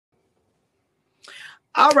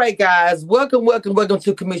All right, guys, welcome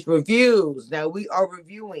to Commission Reviews. Now we are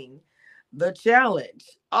reviewing the challenge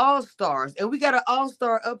All Stars, and we got an All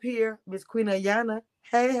Star up here, Miss Queen Ayanna.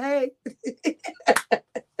 Hey, hey.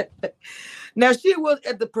 Now she was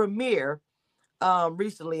at the premiere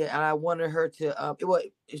recently, and I wanted her to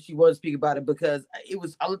she wanted to speak about it because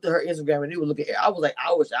I looked at her Instagram and it was looking. I was like,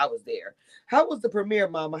 I wish I was there. How was the premiere,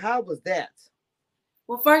 Mama? How was that?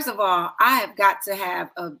 Well, first of all, I have got to have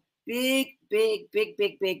a big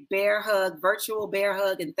bear hug, virtual bear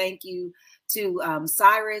hug, and thank you to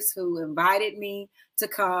Cyrus who invited me to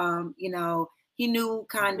come. He knew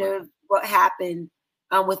kind of what happened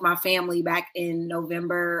with my family back in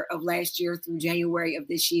November of last year through January of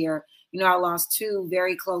this year. I lost two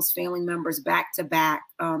very close family members back to back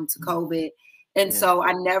to COVID. And so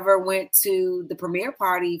I never went to the premiere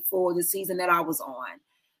party for the season that I was on.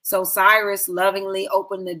 So Cyrus lovingly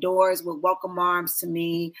opened the doors with welcome arms to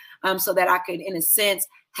me so that I could, in a sense,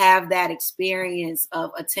 have that experience of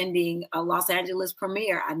attending a Los Angeles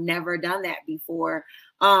premiere. I'd never done that before,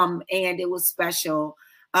 and it was special.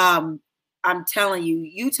 I'm telling you,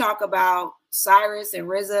 you talk about Cyrus and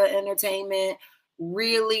RZA Entertainment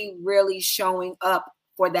really, really showing up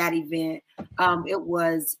for that event.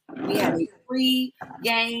 We had a free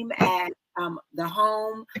game at the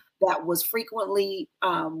home that was frequently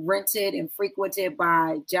rented and frequented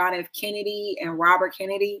by John F. Kennedy and Robert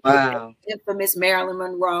Kennedy, Wow. infamous Marilyn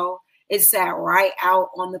Monroe. It sat right out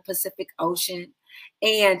on the Pacific Ocean.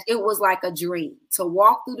 And it was like a dream to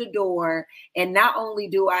walk through the door. And not only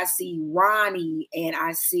do I see Ronnie and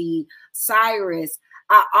I see Cyrus,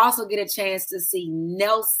 I also get a chance to see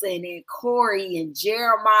Nelson and Corey and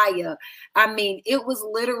Jeremiah. I mean, it was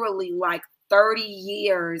literally like 30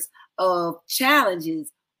 years of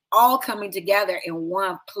challenges all coming together in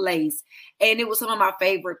one place. And it was some of my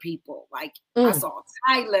favorite people. Like I saw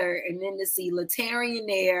Tyler, and then to see Latarian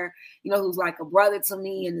there, who's like a brother to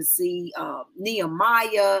me, and to see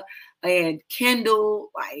Nehemiah and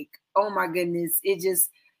Kendall. Like, oh my goodness. It's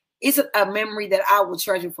a memory that I will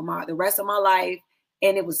treasure for the rest of my life.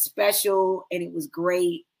 And it was special, and it was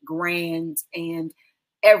great, grand, and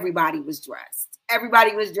everybody was dressed.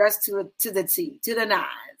 Everybody was dressed to the T, to the nines.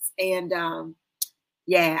 And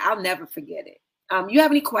yeah, I'll never forget it. You have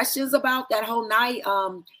any questions about that whole night?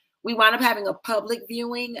 We wound up having a public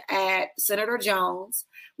viewing at Senator Jones.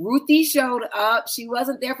 Ruthie showed up. She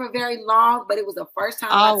wasn't there for very long, but it was the first time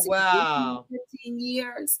I'd seen Ruthie in 15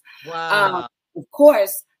 years. Wow. Of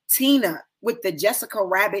course, Tina with the Jessica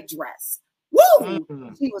Rabbit dress. Woo!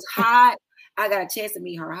 She was hot. I got a chance to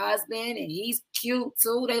meet her husband, and he's cute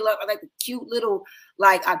too. They look like the cute little,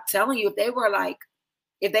 like, I'm telling you, if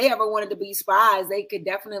they ever wanted to be spies, they could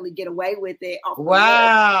definitely get away with it.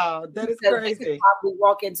 Wow, that is crazy. They could probably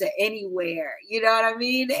walk into anywhere. You know what I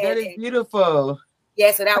mean? That is beautiful.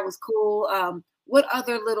 Yeah, so that was cool. What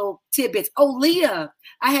other little tidbits? Oh, Leah.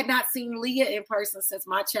 I had not seen Leah in person since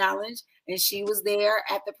my challenge, and she was there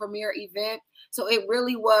at the premiere event. So it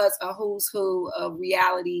really was a who's who of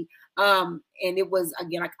reality. And it was,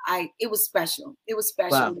 again, it was special. It was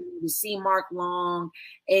special to see Mark Long,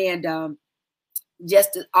 and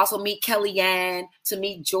just to also meet Kellyanne, to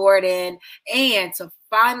meet Jordan, and to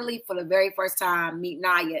finally, for the very first time, meet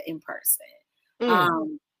Naya in person.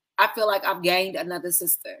 I feel like I've gained another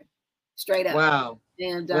sister, straight up. Wow.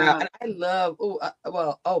 And And I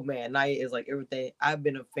love, man, Naya is like everything. I've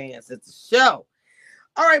been a fan since the show.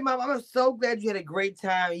 All right, Mom, I'm so glad you had a great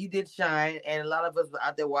time. You did shine, and a lot of us were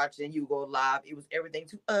out there watching you go live. It was everything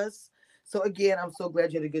to us. So again, I'm so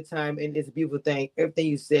glad you had a good time, and it's a beautiful thing. Everything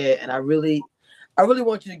you said, and I really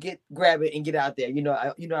want you to grab it and get out there.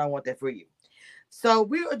 I want that for you. So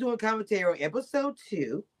we are doing commentary on episode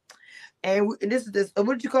 2, and this is this. What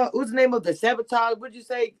did you call? What's the name of the sabotage? What did you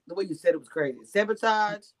say? The way you said it was crazy.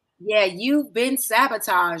 Sabotage. Yeah, you've been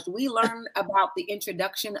sabotaged. We learned about the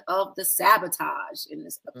introduction of the sabotage in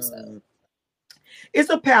this episode.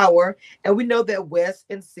 It's a power, and we know that Wes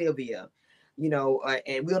and Sylvia, and we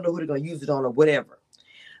don't know who they're going to use it on or whatever.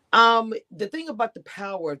 The thing about the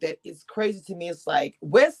power that is crazy to me is like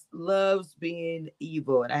Wes loves being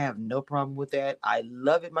evil, and I have no problem with that. I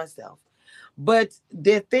love it myself. But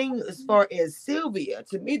the thing as far as Sylvia,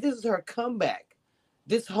 to me, this is her comeback.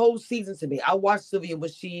 This whole season to me, I watched Sylvia when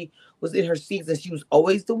she was in her season. She was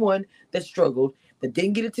always the one that struggled, that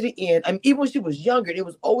didn't get it to the end. I mean, even when she was younger, it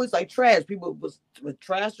was always like trash. People would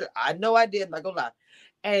trash her. I know I did, not gonna lie.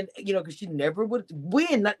 And, because she never would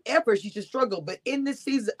win, not ever. She just struggled. But in this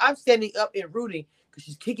season, I'm standing up and rooting because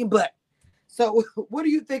she's kicking butt. So what do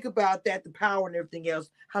you think about that, the power and everything else,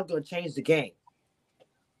 how it's going to change the game?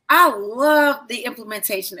 I love the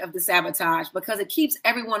implementation of the sabotage because it keeps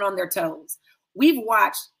everyone on their toes. we've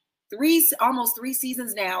watched almost 3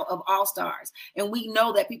 seasons now of All Stars, and we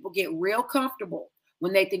know that people get real comfortable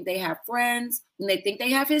when they think they have friends, when they think they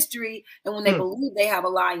have history, and when they believe they have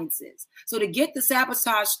alliances. So to get the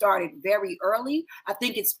sabotage started very early, I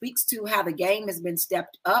think it speaks to how the game has been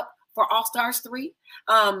stepped up for All Stars 3.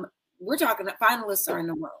 We're talking the finalists are in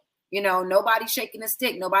the room. You know, nobody's shaking a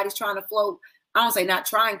stick. Nobody's trying to float. I don't say not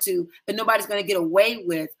trying to, but nobody's going to get away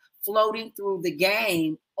with floating through the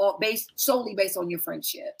game or solely based on your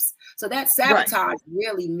friendships. So that sabotage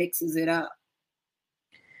really mixes it up.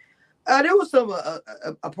 There was some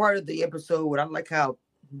a part of the episode where I like how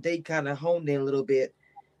they kind of honed in a little bit.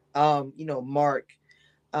 You know, Mark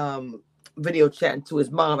video chatting to his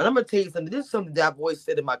mom, and I'm gonna tell you something. This is something that I've always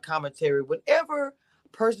said in my commentary. Whenever a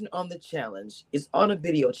person on the challenge is on a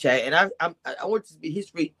video chat, and I want to be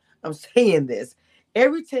history. I'm saying this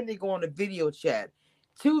every time they go on a video chat,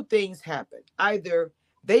 two things happen: either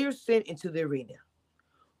they are sent into the arena,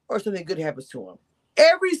 or something good happens to them.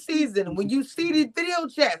 Every season, when you see these video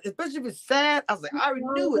chats, especially if it's sad, I was like, I already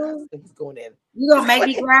knew it. I said, he's going in. You're gonna make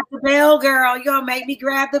me grab the bell, girl. You're gonna make me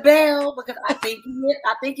grab the bell because I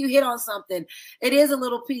think you hit on something. It is a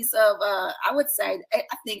little piece of I would say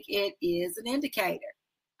I think it is an indicator.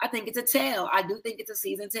 I think it's a tell. I do think it's a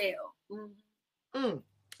season tell.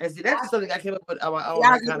 And see, that's something I came up with on my own.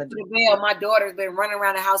 Kind of the bell. My daughter's been running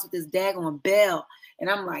around the house with this daggone bell, and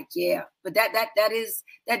I'm like, yeah. But that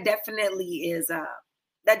definitely is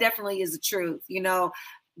the truth, you know.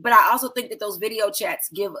 But I also think that those video chats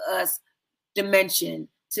give us dimension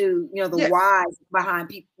to, you know, the whys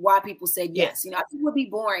behind why people said yes. You know, I think it would be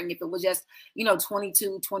boring if it was just, you know,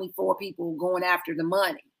 22, 24 people going after the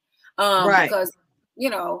money. Because, you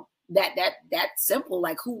know, that's simple.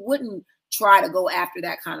 Like, who wouldn't try to go after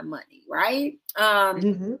that kind of money, right? At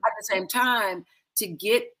the same time, to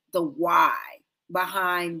get the why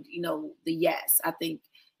behind, you know, the yes. I think,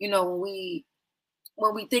 you know,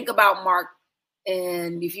 when we think about Mark,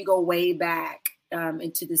 and if you go way back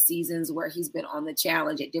into the seasons where he's been on the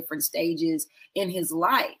challenge at different stages in his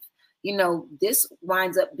life, you know, this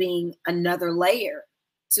winds up being another layer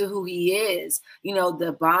to who he is, you know,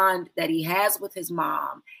 the bond that he has with his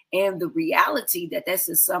mom and the reality that this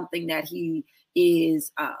is something that he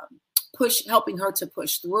is helping her to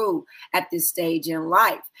push through at this stage in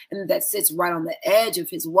life. And that sits right on the edge of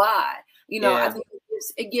his why. You know, I think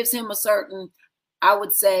it gives him a certain, I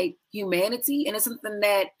would say, humanity. And it's something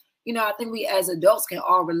that, you know, I think we as adults can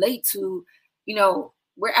all relate to. You know,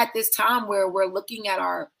 we're at this time where we're looking at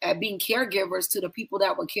being caregivers to the people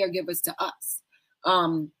that were caregivers to us.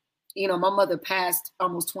 You know, my mother passed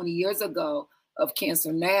almost 20 years ago of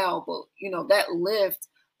cancer now, but, you know, that lift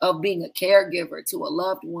of being a caregiver to a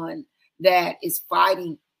loved one that is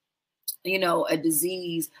fighting, you know, a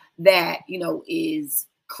disease that, you know, is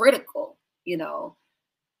critical, you know,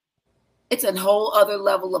 it's a whole other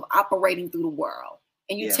level of operating through the world.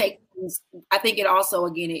 And you take things, I think it also,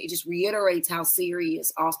 again, it just reiterates how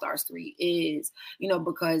serious All Stars 3 is, you know,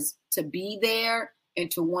 because to be there and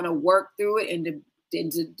to want to work through it and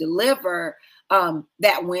to deliver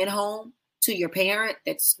that win home to your parent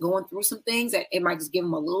that's going through some things, that it might just give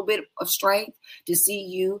them a little bit of strength to see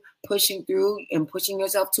you pushing through and pushing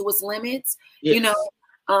yourself to its limits. You know,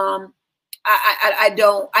 I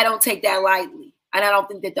don't take that lightly. And I don't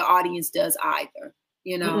think that the audience does either,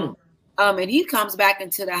 you know. And he comes back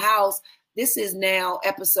into the house. This is now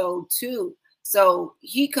episode 2. So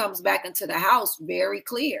he comes back into the house very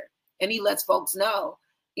clear. And he lets folks know,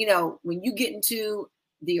 you know, when you get into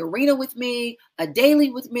the arena with me, a daily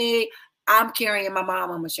with me, I'm carrying my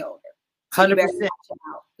mom on my shoulder. So 100%.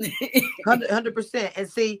 100%. And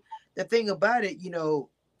see, the thing about it, you know,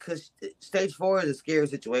 because stage 4 is a scary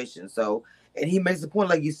situation. So, and he makes the point,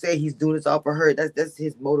 like you say, he's doing this all for her. That's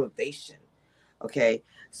his motivation. Okay.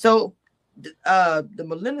 So the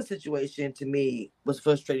Melinda situation to me was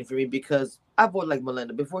frustrating for me because I've always liked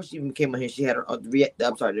Melinda. Before she even came on here, she had her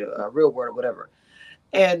the Real World or whatever.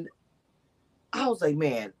 And I was like,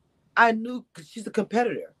 man, I knew, because she's a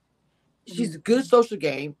competitor. She's a good social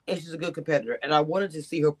game and she's a good competitor. And I wanted to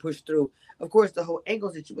see her push through. Of course, the whole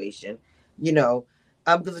Angle situation, you know,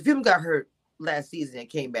 because the film got hurt last season and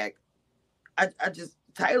came back.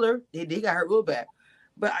 Tyler, he got hurt real bad.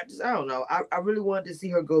 But I don't know. I really wanted to see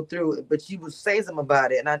her go through it, but she was saying something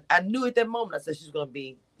about it. And I knew at that moment, I said, she's going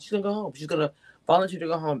to go home. She's going to volunteer to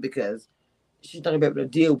go home because she's not going to be able to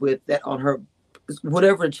deal with that on her,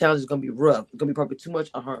 whatever the challenge is going to be rough. It's going to be probably too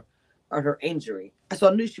much on her injury. So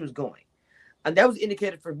I knew she was going. And that was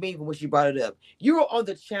indicated for me when she brought it up. You were on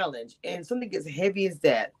the challenge and something as heavy as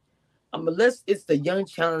that, unless it's the young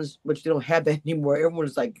challenge, but you don't have that anymore. Everyone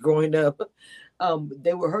is like growing up.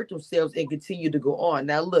 they will hurt themselves and continue to go on.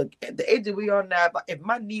 Now, look, at the age that we are now, if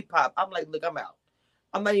my knee pop, I'm like, look, I'm out.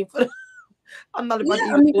 I'm not even. I'm not about Yeah,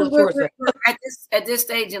 to I even mean, pull the shorts up. we're at this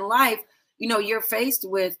stage in life, you're faced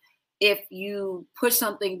with, if you push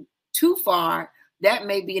something too far, that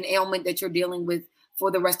may be an ailment that you're dealing with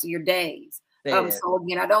for the rest of your days. Say that. So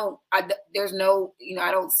again, there's no,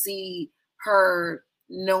 I don't see her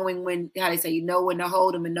knowing when, how they say, when to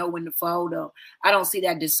hold them and know when to fold them. I don't see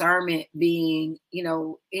that discernment being,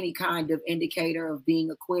 any kind of indicator of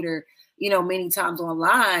being a quitter. Many times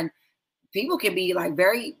online, people can be like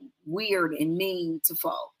very weird and mean to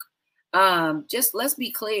folk. Just let's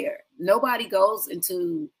be clear. Nobody goes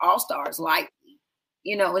into All Stars lightly,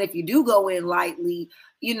 and if you do go in lightly,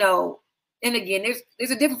 and again,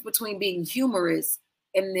 there's a difference between being humorous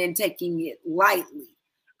and then taking it lightly.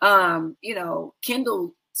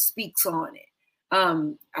 Kendall speaks on it.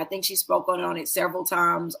 I think she spoke on it several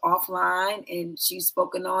times offline, and she's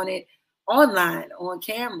spoken on it online on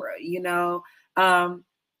camera.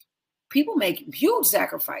 People make huge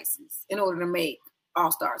sacrifices in order to make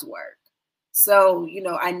All Stars work. So,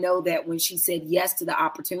 I know that when she said yes to the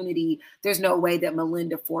opportunity, there's no way that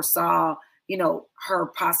Melinda foresaw, her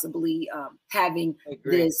possibly having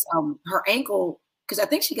this, her ankle, because I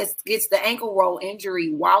think she gets the ankle roll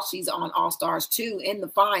injury while she's on All Stars 2 in the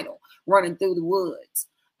final, running through the woods.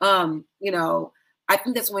 I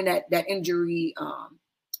think that's when that injury,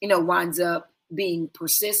 winds up being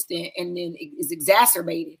persistent and then is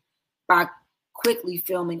exacerbated by quickly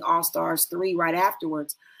filming All Stars 3 right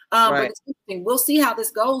afterwards. But it's interesting. We'll see how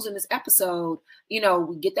this goes in this episode. We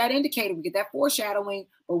get that indicator, we get that foreshadowing,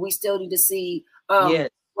 but we still need to see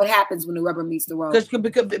what happens when the rubber meets the road.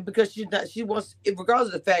 Because she wants,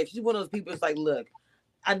 regardless of the fact, she's one of those people that's like, look,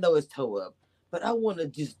 I know it's toe up, but I want to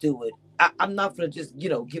just do it. I'm not going to just,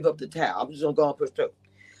 give up the towel. I'm just going to go and push through.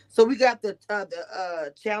 So we got the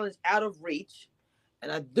challenge out of reach.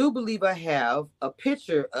 And I do believe I have a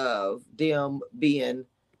picture of them being,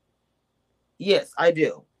 yes, I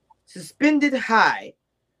do, suspended high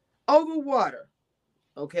over water.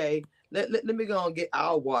 Okay, let me go and get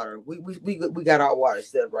our water. We got our water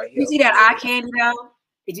set right here. You see that eye candy though?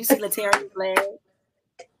 Did you see Lataria's leg?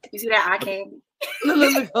 You see that eye candy?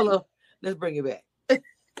 Look, hold on. Let's bring it back.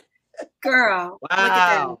 Girl, wow. Look at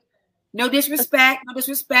that. No disrespect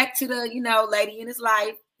to the lady in his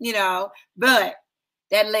life, but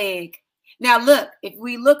that leg. Now look, if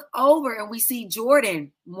we look over and we see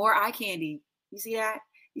Jordan, more eye candy. You see that?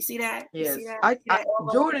 You see that? Yes. You see that?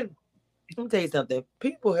 Jordan, let me tell you something.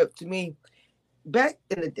 People have, to me, back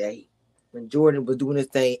in the day when Jordan was doing his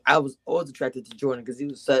thing, I was always attracted to Jordan because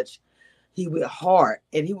he went hard,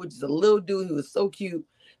 and he was just a little dude. He was so cute,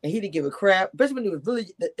 and he didn't give a crap. Especially when he was really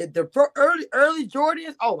the early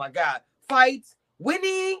Jordans. Oh my God, fights,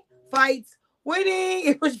 winning.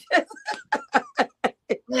 It was just.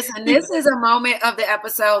 Listen, this is a moment of the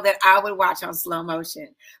episode that I would watch on slow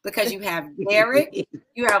motion because you have Derek,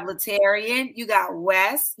 you have Latarian, you got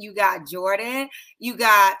Wes, you got Jordan, you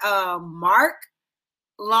got Mark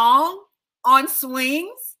Long on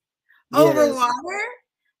swings over water.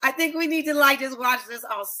 I think we need to just watch this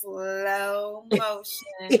on slow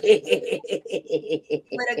motion with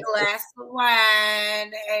a glass of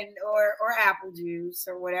wine or apple juice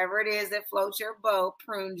or whatever it is that floats your boat,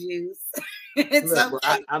 prune juice. It's look,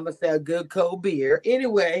 okay. I'm gonna say a good cold beer.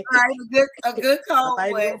 Anyway, right, a good cold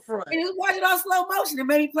one. And just watch it on slow motion and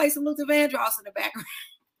maybe play some Luther Vandross in the background.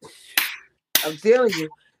 I'm telling you.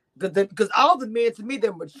 Because all the men, to me,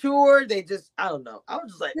 they're mature. They just, I don't know. I was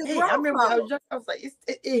just like, hey, I remember when I was young, I was like,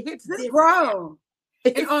 it hits different. Bro.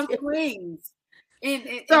 And on swings.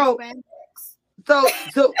 So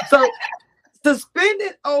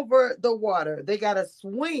suspended over the water. They got a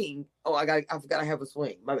swing. Oh, I forgot I have a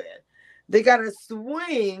swing. My bad. They got a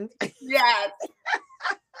swing. Yes.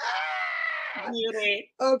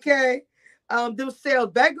 Okay. Them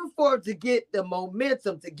sailed back and forth to get the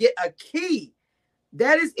momentum, to get a key.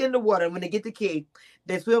 That is in the water. And when they get the key,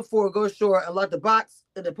 they swim forward, go ashore, unlock the box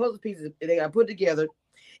and the puzzle pieces they got put together.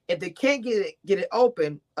 If they can't get it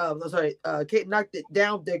open, can't knock it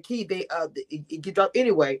down their key, it get dropped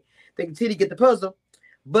anyway. They continue to get the puzzle,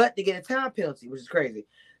 but they get a time penalty, which is crazy.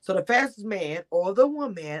 So the fastest man, or the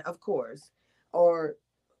one man, of course, or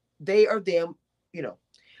they or them,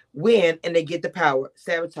 win, and they get the power,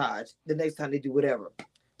 sabotage the next time they do whatever.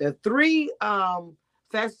 The three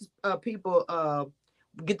fastest people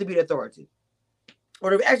get to be the authority.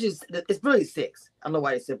 Or actually, it's really 6. I don't know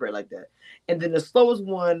why they separate like that. And then the slowest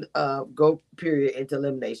one go period into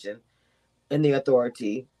elimination, and the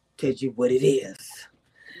authority tells you what it is.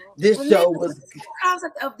 This And then show the was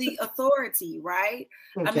concept of the authority, right?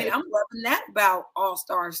 I mean, okay. I'm loving that about All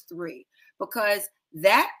Stars 3 because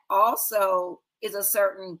that also is a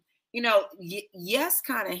certain, yes,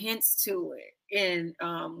 kind of hints to it in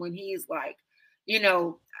when he's like, you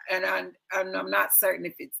know, and I'm not certain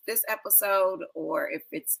if it's this episode or if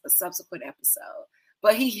it's a subsequent episode,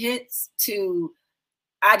 but he hints to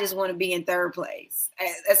I just want to be in third place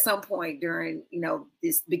at some point during,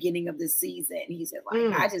 this beginning of this season. He said, like,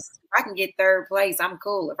 if I can get third place, I'm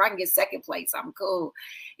cool. If I can get second place, I'm cool.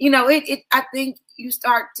 I think you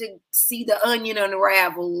start to see the onion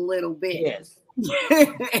unravel a little bit. Yes.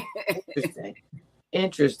 Interesting.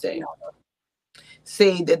 Interesting.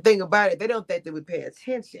 See, the thing about it, they don't think that we pay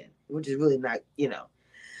attention, which is really not,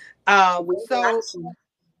 So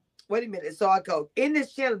wait a minute. So I go in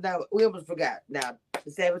this channel now. We almost forgot. Now the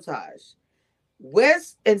sabotage.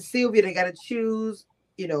 Wes and Sylvia, they gotta choose,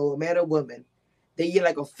 a man or woman. They get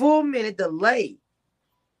like a full minute delay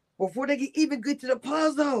before they can even get to the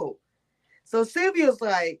puzzle. So Sylvia's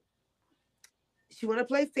like, she wanna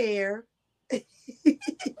play fair.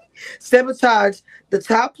 Sabotage the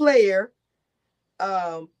top player,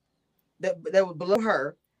 that was below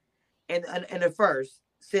her, and the first,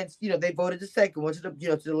 since they voted the second one to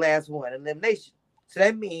the last one elimination. So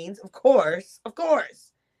that means, of course,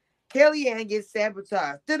 Kellyanne gets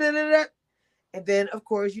sabotaged. Da-da-da-da. And then, of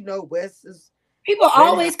course, Wes is People red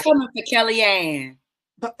always hot. coming for Kellyanne.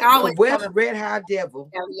 Always Wes, coming red hot devil,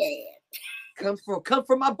 for Kellyanne. come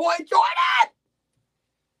for my boy Jordan,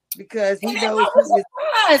 because he And I knows was who is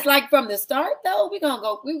surprised. Like from the start, though, we're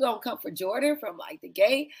gonna come for Jordan from like the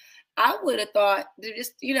gate. I would have thought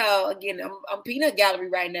just, again, I'm peanut gallery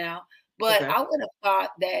right now, but okay. I would have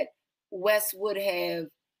thought that Wes would have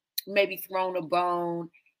maybe thrown a bone.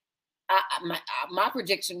 My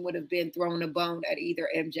prediction would have been thrown a bone at either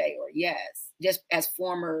MJ or Yes, just as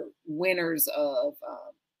former winners of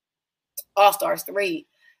All Stars 3.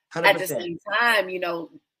 At the 100%. same time,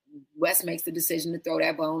 Wes makes the decision to throw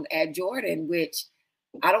that bone at Jordan, which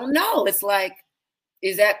I don't know. It's like,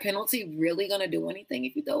 is that penalty really going to do anything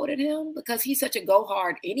if you throw it at him? Because he's such a go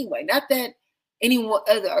hard anyway. Not that anyone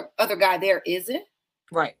other guy there isn't,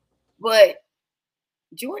 Right. but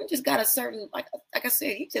Jordan just got a certain, like I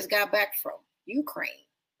said, he just got back from Ukraine.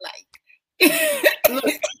 Like, Look,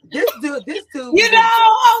 this dude, maybe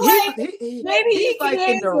he's he can like in the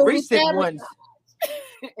handle recent ones.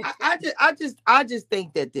 I just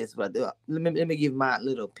think that this, but let me give my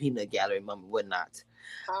little peanut gallery moment, whatnot.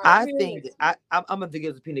 I think that I'm gonna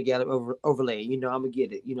give the peanut gallery overlay. I'm gonna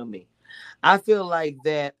get it. You know me. I feel like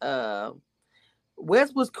that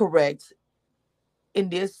Wes was correct in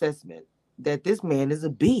the assessment that this man is a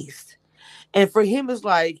beast, and for him, it's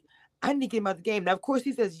like, I need to get him out the game. Now, of course,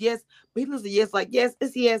 he says yes, but he looks at yes like, yes,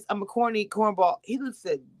 it's yes. I'm a cornball. He looks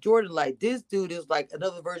at Jordan like, this dude is like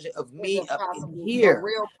another version of me up in here. A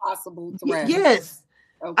real possible threat. Yes.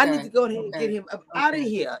 Okay. I need to go ahead and get him up out of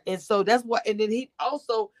here. And so that's why. And then he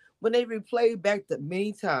also, when they replayed back the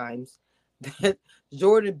many times that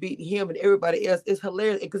Jordan beat him and everybody else, it's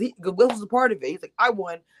hilarious because Will was a part of it. He's like, I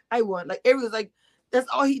won. Like everyone's like, that's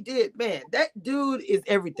all he did, man. That dude is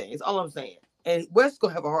everything. It's all I'm saying. And West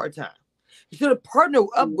gonna have a hard time. He should have partnered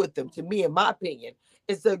up with them, to me, in my opinion,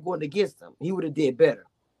 instead of going against them. He would have did better.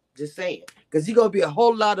 Just saying, because he's gonna be a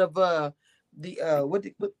whole lot of when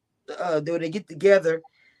they get together,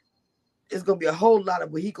 it's gonna be a whole lot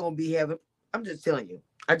of what he gonna be having. I'm just telling you.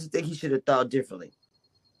 I just think he should have thought differently.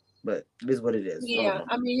 But it is what it is. Yeah,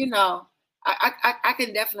 I mean, I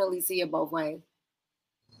can definitely see it both ways.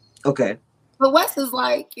 Okay. But Wes is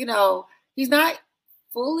like, he's not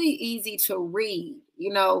fully easy to read.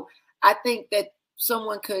 I think that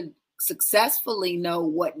someone could successfully know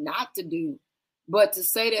what not to do, but to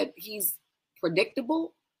say that he's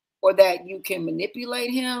predictable or that you can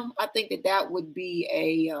manipulate him, I think that would be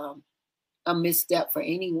a misstep for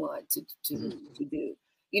anyone to do.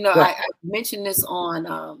 Right. I mentioned this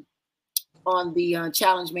on the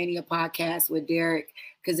Challenge Mania podcast with Derek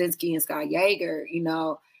Kaczynski and Scott Yeager.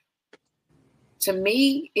 To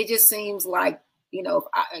me, it just seems like,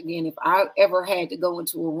 if I ever had to go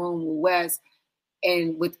into a room with Wes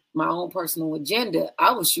and with my own personal agenda,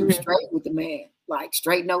 I would shoot straight with the man, like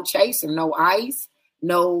straight, no chaser, no ice,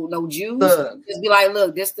 no juice. Just be like,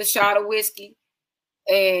 look, this the shot of whiskey,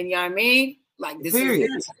 and you know what I mean? Like, this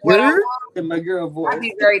is what I want. In my girl voice. I'd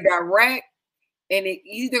be very direct, and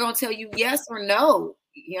he's either gonna tell you yes or no.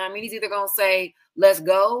 You know what I mean? He's either gonna say, let's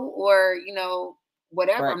go, or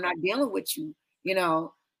whatever. Right. I'm not dealing with you,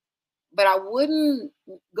 But I wouldn't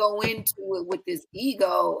go into it with this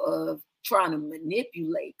ego of trying to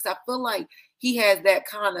manipulate, because I feel like he has that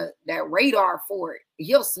radar for it.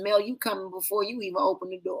 he'll smell you coming before you even open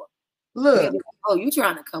the door. He'll Look, be like, oh, you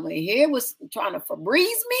trying to come in here? Was trying to Febreze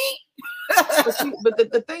me? but see, but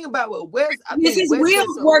the thing about what Wes, I It's think his Wes said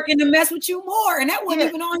wheels so. working to mess with you more, and that wasn't Yeah,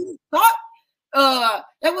 even on his thought.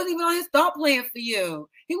 That wasn't even on his thought plan for you.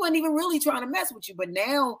 He wasn't even really trying to mess with you, but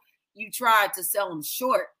now you tried to sell him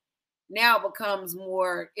short. Now it becomes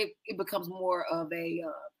more. It becomes more of a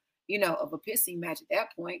of a pissing match at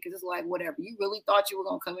that point, because it's like, whatever. You really thought you were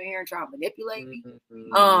gonna come in here and try to manipulate me?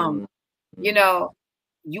 mm-hmm. You know,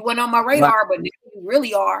 you went on my Right. radar, but now you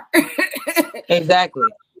really are. Exactly,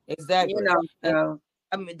 you exactly. know, And so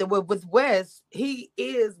I mean, with Wes, he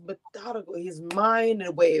is methodical. His mind and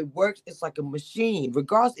the way it works, it's like a machine,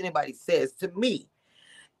 regardless of anybody says to me.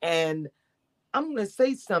 And I'm gonna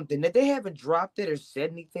say something that they haven't dropped it or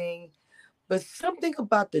said anything, but something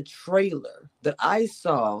about the trailer that I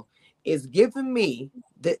saw is giving me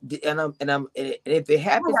and if it I'm gonna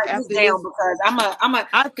happens write this after down this, because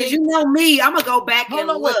I because think. you know me, I'm gonna go back Hold and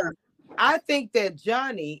on, wait. look. I think that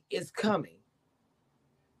Johnny is coming.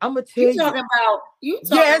 I'm gonna You tell you.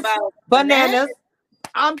 talking Yes, about bananas? bananas.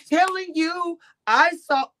 I'm telling you, I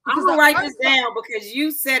saw I'm because gonna write this down because you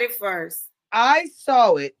said it first. I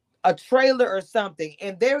saw it, a trailer or something,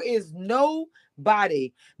 and there is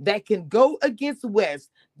nobody that can go against West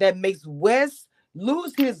that makes West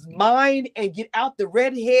lose his mind and get out the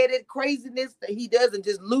redheaded craziness that he does and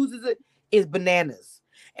just loses it is bananas.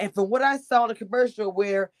 And from what I saw in the commercial,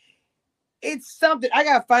 where it's something, I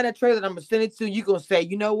gotta find that trailer that I'm gonna send it to you. Gonna say,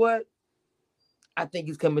 you know what? I think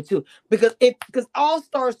he's coming too because All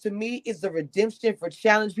Stars to me is the redemption for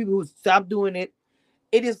challenge people who stop doing it.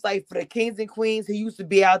 It is like for the kings and queens who used to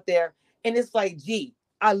be out there, and it's like, gee,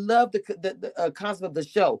 I love the concept of the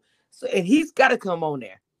show. So and he's got to come on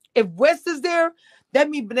there. If West is there, that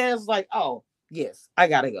means Bananas like, oh yes, I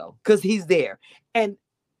gotta go because he's there. And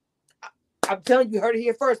I'm telling you, you heard it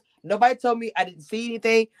here first. Nobody told me. I didn't see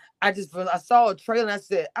anything. I saw a trailer and I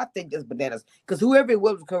said, I think that's Bananas because whoever it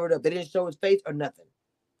was covered up. They didn't show his face or nothing.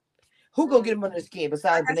 Who gonna get him under the skin Like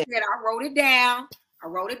besides I Bananas? said, I wrote it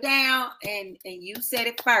down. And you said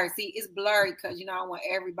it first. See, it's blurry because I don't want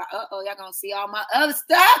everybody. Y'all gonna see all my other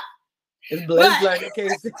stuff. It's But blood in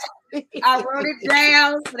case. I wrote it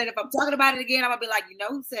down so that if I'm talking about it again, I'm gonna be like,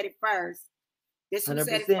 who said it first? This who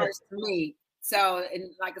said it 100%. first to me. So,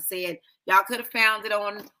 and like I said, y'all could have found it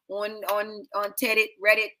on Teddit,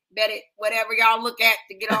 Reddit, Beddit, whatever y'all look at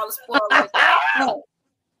to get all the spoilers. But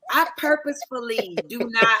I purposefully do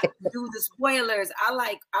not do the spoilers. I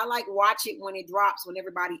like watch it when it drops when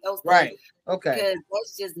everybody else does. Right. Okay. Because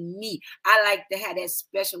that's just me. I like to have that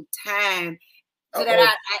special time so Uh-oh.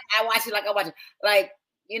 that I watch it like I watch it. Like,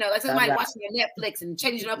 like somebody watching your Netflix and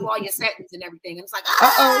changing up all your settings and everything. And it's like,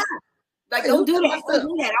 like, don't do that. Don't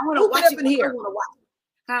do that. I want to watch it in here. I want to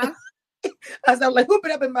watch it. Huh? I sound like, who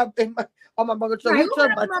been up in my on my mother show? Right. Who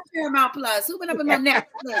been up in my Paramount Plus? Who been up in my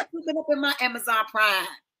Netflix? Who been up in my Amazon Prime?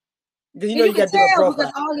 You can tell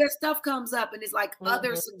because all your stuff comes up and it's like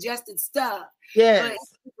other suggested stuff. Yes. But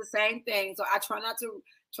it's the same thing. So I try not to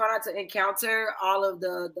encounter all of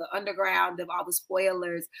the underground of all the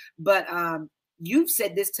spoilers. But you've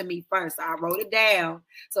said this to me first. I wrote it down.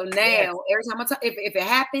 So now every time if it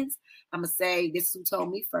happens, I'm gonna say this is who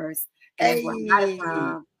told me first. And that's where I got it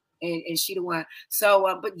from. And she the one.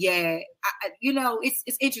 So but yeah,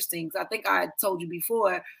 it's interesting. So I think I told you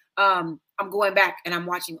before. I'm going back and I'm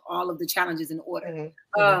watching all of the challenges in order.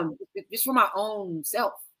 Just for my own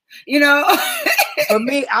self, For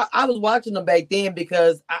me, I was watching them back then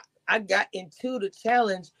because I got into the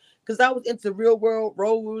challenge because I was into real world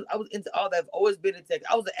roles. I was into all that. I've always been in tech.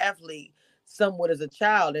 I was an athlete somewhat as a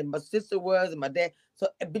child, and my sister was, and my dad. So,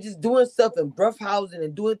 but just doing stuff in rough housing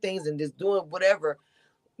and doing things and just doing whatever,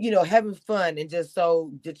 having fun. And just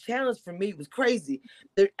so the challenge for me was crazy.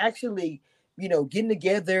 They're actually, getting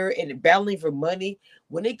together and battling for money.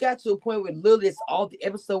 When it got to a point where literally it's all the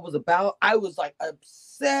episode was about, I was like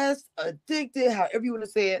obsessed, addicted, however you want to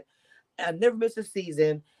say it. I never missed a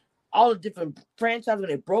season. All the different franchises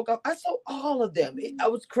when it broke up, I saw all of them. I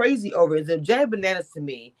was crazy over it. And Jay Bananas to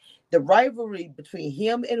me, the rivalry between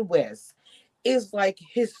him and Wes is like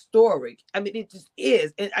historic. I mean, it just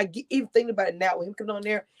is. And I get even thinking about it now with him coming on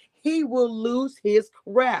there, he will lose his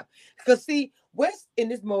crap. Because see, Wes in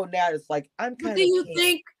this mode now is like, I'm kind of. Do you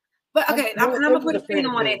think? But okay, I'm gonna put a pin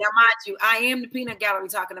on it. Now, mind you, I am the peanut gallery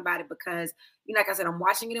talking about it because, like I said, I'm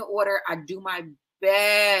watching it in order. I do my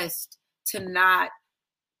best to not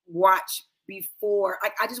watch before.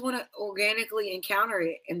 I just want to organically encounter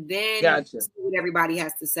it and then see what everybody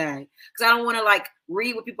has to say. Because I don't want to like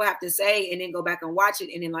read what people have to say and then go back and watch it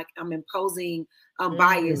and then like I'm imposing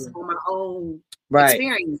bias on my own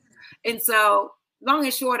experience. And so long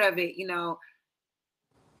and short of it,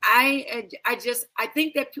 I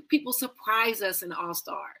think that people surprise us in All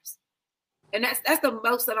Stars, and that's the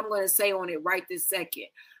most that I'm going to say on it right this second.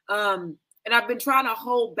 And I've been trying to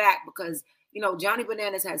hold back because Johnny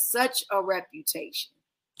Bananas has such a reputation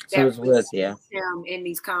So that it was, yeah. him in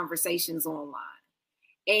these conversations online,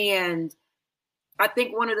 and I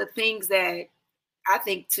think one of the things that I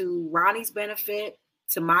think to Ronnie's benefit,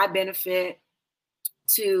 to my benefit,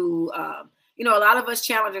 to a lot of us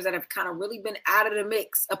challengers that have kind of really been out of the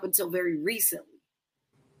mix up until very recently,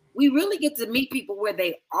 we really get to meet people where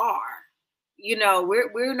they are.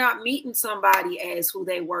 We're not meeting somebody as who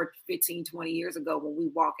they were 15, 20 years ago when we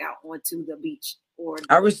walk out onto the beach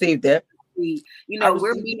I received that.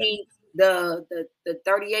 We're meeting the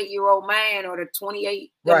 38-year-old man or the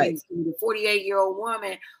 28, right. The 48-year-old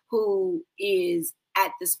woman who is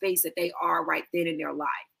at the space that they are right then in their life.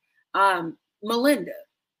 Melinda,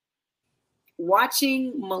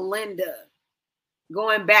 watching Melinda,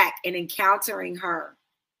 going back and encountering her,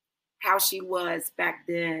 how she was back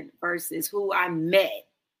then versus who I met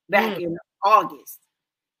back in August.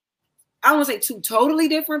 I don't want to say two totally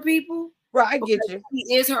different people. Right, I get you.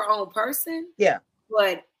 She is her own person. Yeah.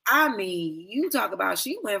 But I mean, you talk about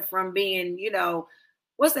she went from being,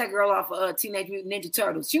 what's that girl off of Teenage Mutant Ninja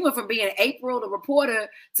Turtles? She went from being April, the reporter,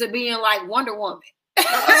 to being like Wonder Woman.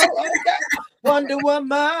 Wonder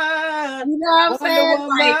Woman. You know what I'm saying?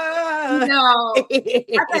 Like, I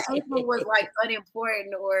thought I April was like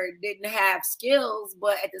unimportant or didn't have skills,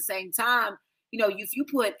 but at the same time, if you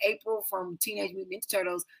put April from Teenage Mutant Ninja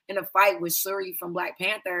Turtles in a fight with Shuri from Black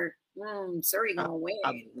Panther, Shuri gonna win.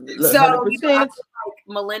 So I feel like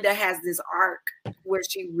Melinda has this arc where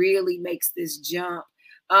she really makes this jump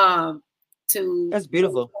to that's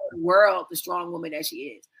beautiful the world, the strong woman that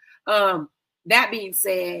she is. That being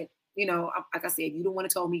said, like I said, you don't want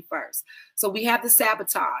to tell me first. So we have the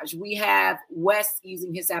sabotage. We have Wes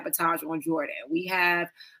using his sabotage on Jordan. We have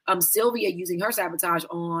Sylvia using her sabotage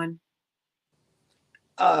on.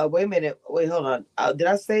 Wait a minute. Wait, hold on. Did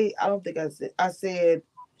I say? I don't think I said. I said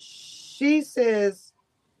she says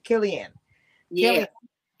Kellyanne. Yeah, Kellyanne.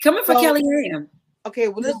 Coming for Kellyanne. Okay,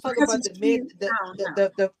 well let's talk about the men.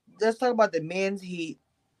 Let's talk about the men's heat.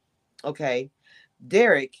 Okay,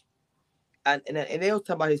 Derek. And they was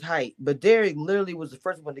talking about his height, but Derek literally was the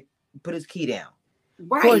first one to put his key down.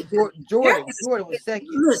 Right. Jordan was second.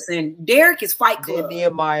 Listen, Derek is Fight Club. Then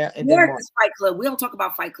Nehemiah and Derek is Fight Club. We don't talk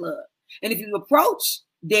about Fight Club. And if you approach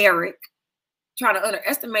Derek, trying to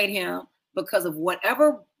underestimate him because of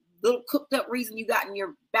whatever little cooked up reason you got in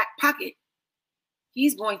your back pocket,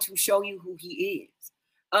 he's going to show you who he is.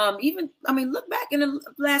 Look back in the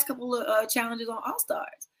last couple of challenges on All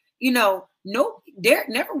Stars. Derek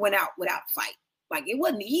never went out without a fight. Like, it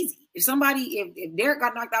wasn't easy. If Derek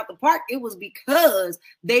got knocked out the park, it was because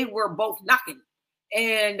they were both knocking.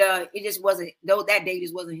 And it just wasn't, though that day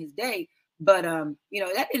just wasn't his day. But,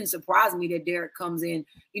 that didn't surprise me that Derek comes in,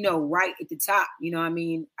 right at the top.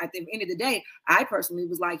 At the end of the day, I personally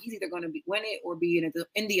was like, he's either going to win it or be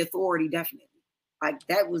in the authority, definitely. Like,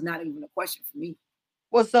 that was not even a question for me.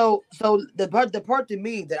 Well, so the part to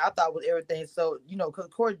me that I thought was everything. So because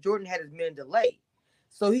of course Jordan had his men delay,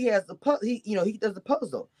 so he has he does the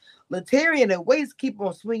puzzle. Latarian and Waze keep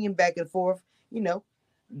on swinging back and forth.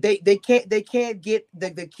 They can't get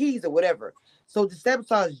the keys or whatever. So the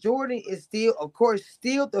sabotage, Jordan is still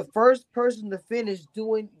the first person to finish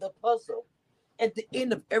doing the puzzle. At the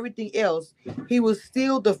end of everything else, he was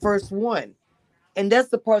still the first one, and that's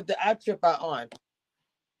the part that I trip out on.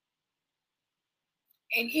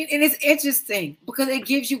 And it's interesting because it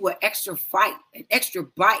gives you an extra fight, an extra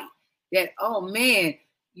bite that, oh man,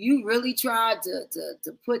 you really tried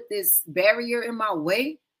to put this barrier in my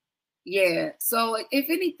way. Yeah. So if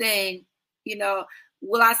anything,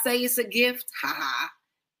 will I say it's a gift? Ha.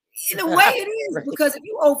 In a way it is, because if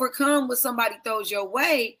you overcome what somebody throws your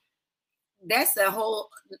way, that's a whole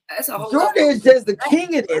Jordan is just the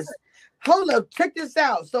king of this. Hold up, check this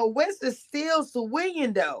out. So West is still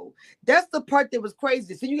swinging, though. That's the part that was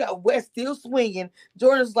crazy. So you got West still swinging.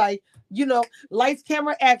 Jordan's like, lights,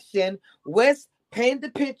 camera, action. West painted the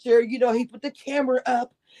picture. He put the camera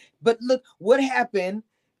up. But look what happened.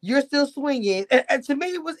 You're still swinging. And to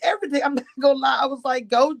me, it was everything. I'm not going to lie. I was like,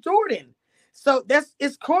 go Jordan. So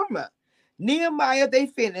it's karma. Nehemiah, they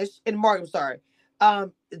finished. And Mark, I'm sorry.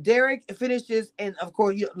 Derek finishes. And, of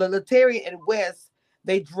course, Latarian and West,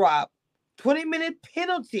 they drop. 20-minute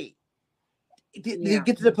penalty to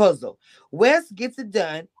get to the puzzle. West gets it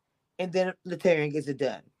done, and then Latarian gets it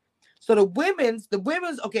done. So the women's,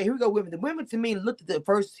 okay, here we go, women. The women, to me, looked at the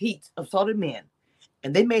first heat of Salted Men,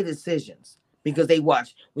 and they made decisions because they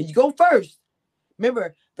watched. When you go first,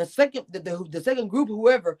 Remember, the second group,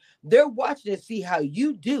 whoever, they're watching to see how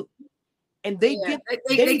you do, and they Yeah, get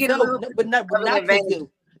they they get a know, little bit but of an not to advantage.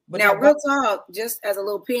 do, but Now, not real talk, just as a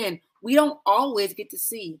little pin, we don't always get to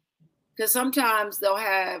see, because sometimes they'll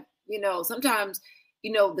have, sometimes,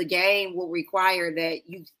 the game will require that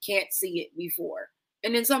you can't see it before.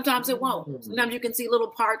 And then sometimes it won't. Sometimes you can see little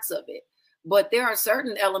parts of it. But there are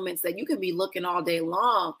certain elements that you can be looking all day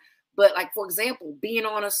long. But like, for example, being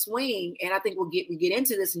on a swing, and I think we get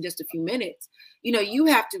into this in just a few minutes. You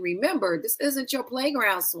have to remember, this isn't your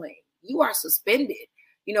playground swing. You are suspended,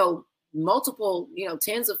 multiple,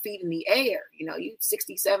 tens of feet in the air, you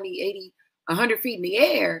 60, 70, 80, 100 feet in the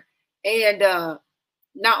air. And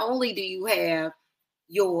not only do you have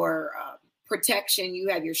your protection, you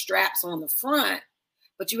have your straps on the front,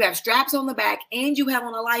 but you have straps on the back and you have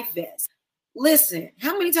on a life vest. Listen,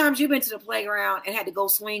 how many times you've been to the playground and had to go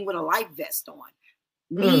swing with a life vest on?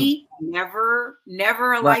 Me, never a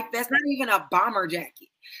right. life vest, not even a bomber jacket.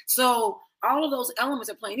 So all of those elements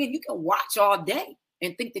are playing in. You can watch all day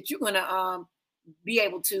and think that you're going to be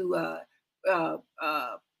able to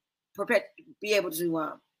be able to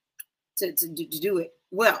do it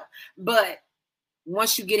well. But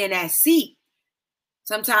once you get in that seat,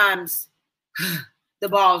 sometimes the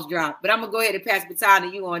balls drop. But I'm gonna go ahead and pass the baton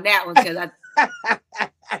to you on that one, because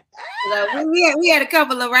we had a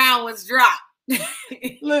couple of round ones drop.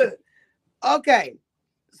 Look, okay.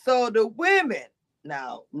 So the women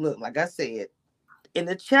now, look, like I said, in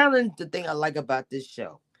the challenge, the thing I like about this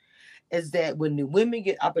show is that when the women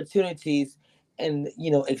get opportunities and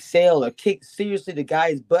excel or kick seriously the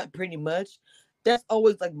guy's butt, pretty much, that's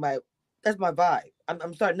always like that's my vibe.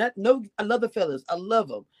 I'm sorry, not no, I love the fellas, I love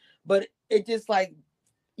them, but it just like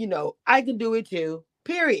I can do it too.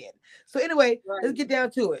 Period. So anyway, Right. let's get down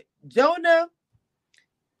to it. Jonah,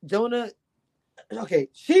 okay,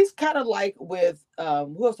 she's kind of like with who I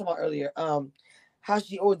was talking about earlier. How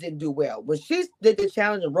she always didn't do well when she did the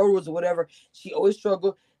challenge and road rules or whatever. She always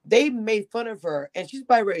struggled. They made fun of her, and she's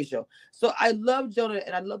biracial. So I love Jonah,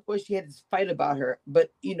 and I love where she had this fight about her.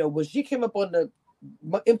 But when she came up on the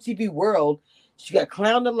MTV World, she got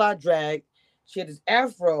clowned a lot, drag. She had this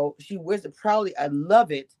afro. She wears it proudly. I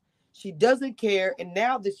love it. She doesn't care, and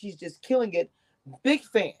now that she's just killing it, big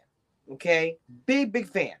fan. Okay, big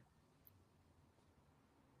fan.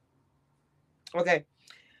 Okay,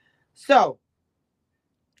 so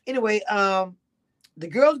anyway, the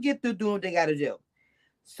girls get through doing what they got to do.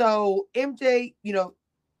 So MJ, and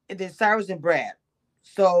then Cyrus and Brad.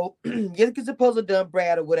 So Jessica gets a puzzle done,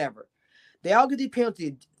 Brad or whatever. They all get the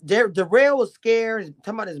penalty. Darrell was scared,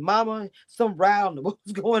 talking about his mama, some row,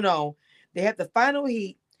 what's going on. They have the final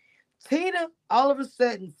heat. Tina all of a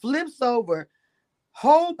sudden flips over,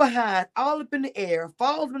 hold behind, all up in the air,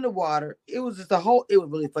 falls in the water. It was just it was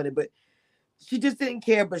really funny, but she just didn't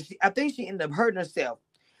care. But I think she ended up hurting herself.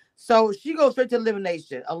 So she goes straight to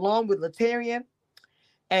elimination, along with Latarian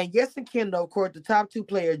and Yes and Kendall, of course, the top two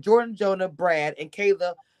players, Jordan, Jonah, Brad, and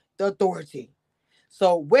Kayla, the authority.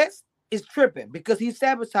 So West is tripping because he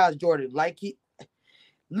sabotaged Jordan. Like he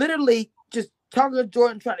literally just talking to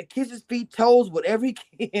Jordan, trying to kiss his feet, toes, whatever he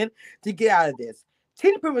can to get out of this.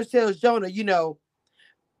 Tina pretty much tells Jonah,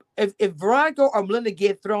 if Veronica or Melinda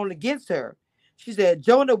get thrown against her, she said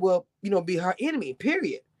Jonah will, be her enemy,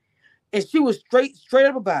 period. And she was straight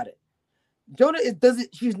up about it. Jonah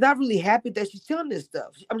doesn't. She's not really happy that she's telling this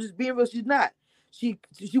stuff. I'm just being real. She's not. She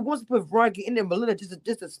wants to put Veronica in there. Melinda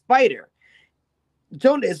just a spider.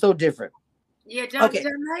 Jonah is so different. Yeah, Okay.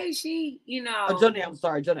 Janae, she, Oh, Jonah. I'm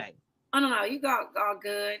sorry, Jonah. I don't know. You got all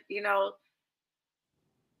good.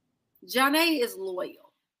 Janae is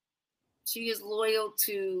loyal. She is loyal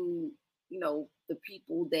to, the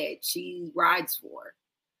people that she rides for.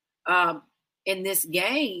 In this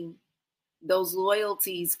game, those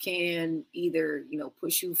loyalties can either,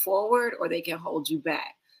 push you forward or they can hold you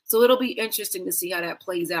back. So it'll be interesting to see how that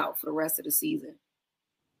plays out for the rest of the season.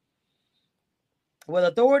 Well,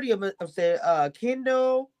 authority of said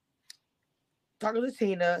Kendall talking to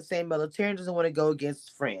Tina, saying Militarian doesn't want to go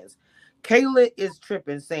against friends. Kayla is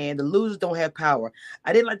tripping, saying the losers don't have power.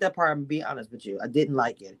 I didn't like that part. I'm being honest with you. I didn't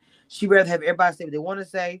like it. She'd rather have everybody say what they want to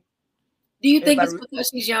say. Do you think it's because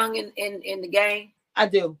she's young in the game? I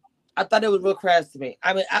do. I thought it was real crass to me.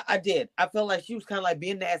 I mean, I did. I felt like she was kind of like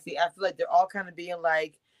being nasty. I feel like they're all kind of being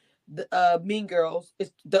like the Mean Girls.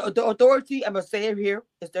 It's the authority. I'm gonna say it here.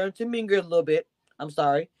 It's turning to Mean Girls a little bit. I'm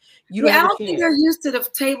sorry. You don't I have don't a think chance. they're used to the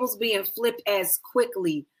tables being flipped as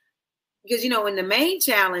quickly. Because, in the main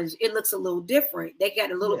challenge, it looks a little different. They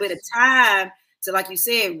got a little bit of time to, like you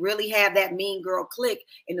said, really have that mean girl click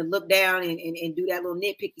and to look down and do that little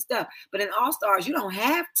nitpicky stuff. But in All Stars, you don't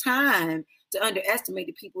have time to underestimate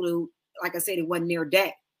the people who, like I said, it wasn't their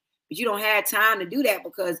day. But you don't have time to do that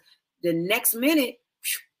because the next minute,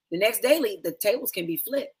 the next daily, the tables can be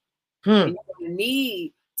flipped. And you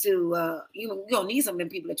need to, you don't need some of them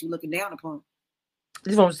people that you're looking down upon.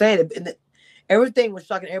 This is what I'm saying. Everything was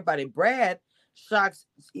shocking everybody. Brad shocks,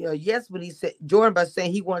 yes, when he said Jordan by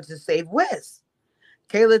saying he wanted to save Wes.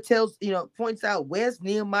 Kayla points out Wes,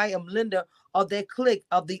 Nehemiah, and Melinda are that clique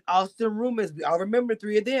of the Austin roommates. We all remember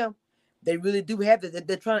 3 of them. They really do have that.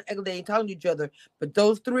 They're trying to act like they ain't talking to each other. But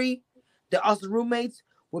those 3, the Austin roommates,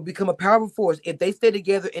 will become a powerful force if they stay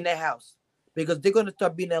together in that house. Because they're going to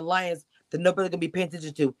start being an alliance that nobody's going to be paying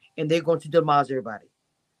attention to. And they're going to demolish everybody.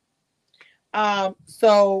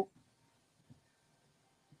 So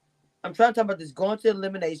I'm trying to talk about this going to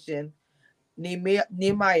elimination.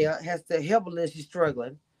 Nehemiah has to help Lynn. She's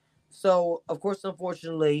struggling. So, of course,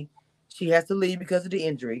 unfortunately, she has to leave because of the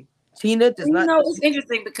injury. Tina does not. It's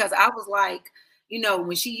interesting because I was like,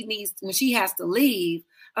 when she has to leave,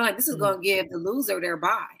 I'm like, this is going to give the loser their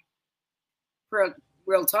bye.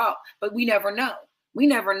 Real talk. But we never know. We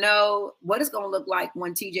never know what it's going to look like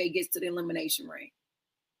when TJ gets to the elimination ring.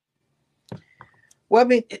 Well, I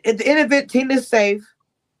mean, at the end of it, Tina's safe.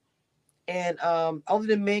 And only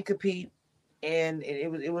the men compete. And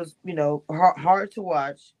it was hard to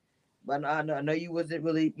watch, but I know you wasn't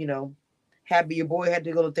really happy your boy had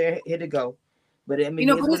to go there, had to go. But I mean,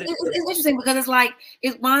 it's interesting because it's like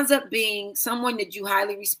it winds up being someone that you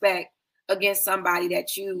highly respect against somebody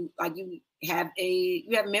that you have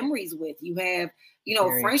memories with, you have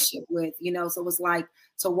friendship with, so it's like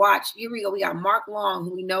to watch. Here we go, we got Mark Long,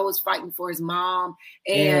 who we know is fighting for his mom,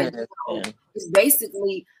 and it's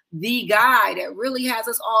basically the guy that really has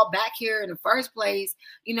us all back here in the first place,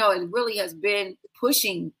 and really has been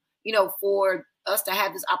pushing, for us to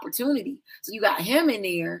have this opportunity. So you got him in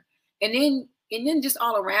there, and then just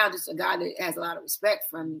all around, just a guy that has a lot of respect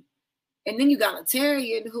from me. And then you got a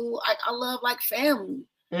Terrier who I love like family.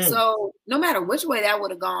 So no matter which way that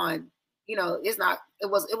would have gone, it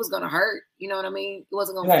was going to hurt. You know what I mean? It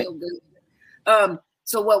wasn't going to feel good.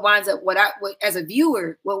 So what winds up, as a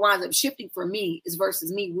viewer, what winds up shifting for me is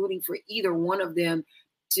versus me rooting for either one of them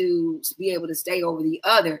to be able to stay over the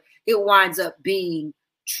other. It winds up being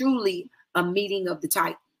truly a meeting of the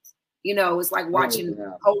Titans. It's like watching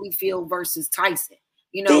Holyfield versus Tyson.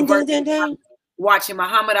 Watching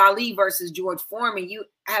Muhammad Ali versus George Foreman. You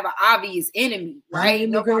have an obvious enemy, right?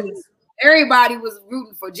 Everybody was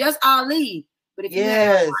rooting for just Ali. But if you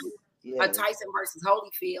have a Tyson versus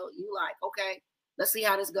Holyfield, you like, okay, let's see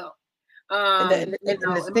how this go. And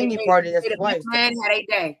the stingy part is twice. Man had a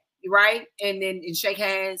day, right? And then shake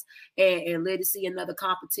hands and live to see another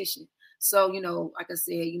competition. So, like I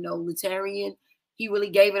said, Letarian, he really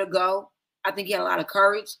gave it a go. I think he had a lot of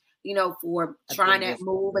courage, for trying that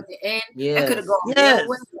move at the end. It could have gone real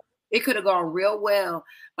well. It could have gone real well.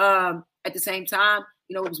 At the same time,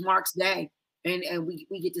 it was Mark's day. And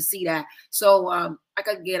we get to see that. So like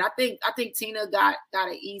again, I think Tina got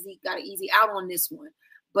an easy out on this one.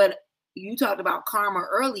 But you talked about karma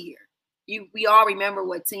earlier. We all remember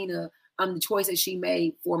what Tina the choices she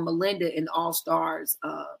made for Melinda in All Stars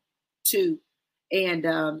 2. And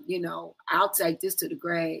I'll take this to the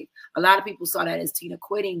grave. A lot of people saw that as Tina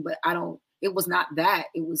quitting, but it was not that.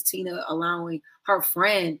 It was Tina allowing her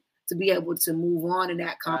friend to be able to move on in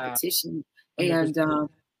that competition and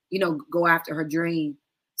go after her dream.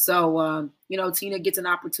 So, Tina gets an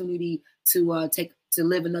opportunity to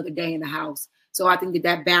live another day in the house. So I think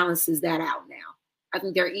that balances that out now. I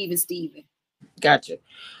think they're even Steven. Gotcha.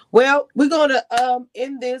 Well, we're going to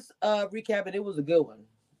end this recap, and it was a good one.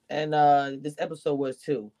 And this episode was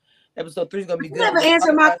too. Episode 3 is going to be good. You never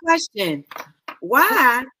answered my question.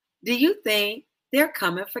 Why do you think they're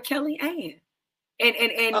coming for Kelly Ann?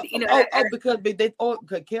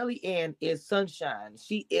 Because Kelly Ann is sunshine.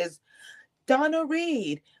 She is Donna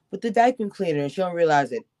Reed with the diaper cleaner, and she don't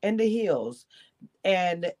realize it. And the heels,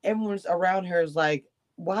 and everyone's around her is like,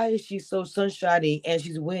 why is she so sunshiny and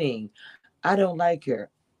she's winning? I don't like her.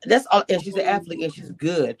 That's all. And she's an athlete and she's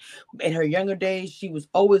good. In her younger days, she was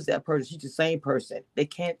always that person. She's the same person. They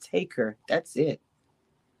can't take her. That's it.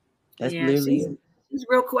 That's literally it. She's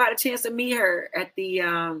real cool. I had a chance to meet her at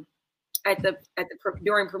the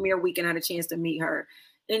during premiere weekend. I had a chance to meet her,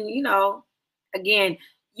 and again,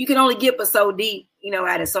 you can only get but so deep,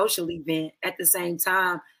 at a social event. At the same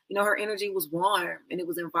time, her energy was warm and it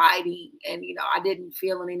was inviting, and I didn't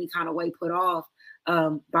feel in any kind of way put off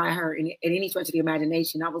by her in any stretch of the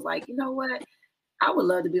imagination. I was like, you know what? I would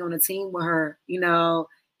love to be on a team with her,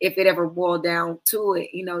 if it ever boiled down to it,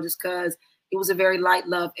 just because it was a very light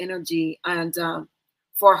love energy. And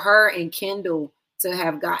for her and Kendall to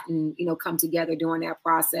have gotten, come together during that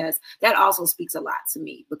process. That also speaks a lot to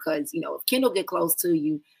me because, if Kendall get close to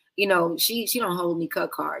you, she don't hold any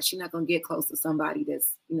cut cards. She's not gonna get close to somebody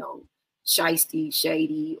that's, shisty,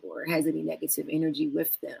 shady, or has any negative energy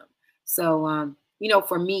with them. So,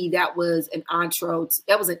 for me, that was an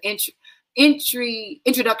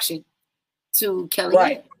introduction to Kelly.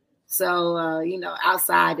 Right. So,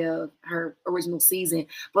 outside of her original season.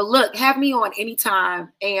 But look, have me on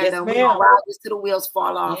anytime. And Yes, we're going to ma'am. ride this till the wheels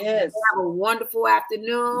fall off. Yes. Have a wonderful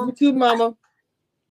afternoon. You too, Mama.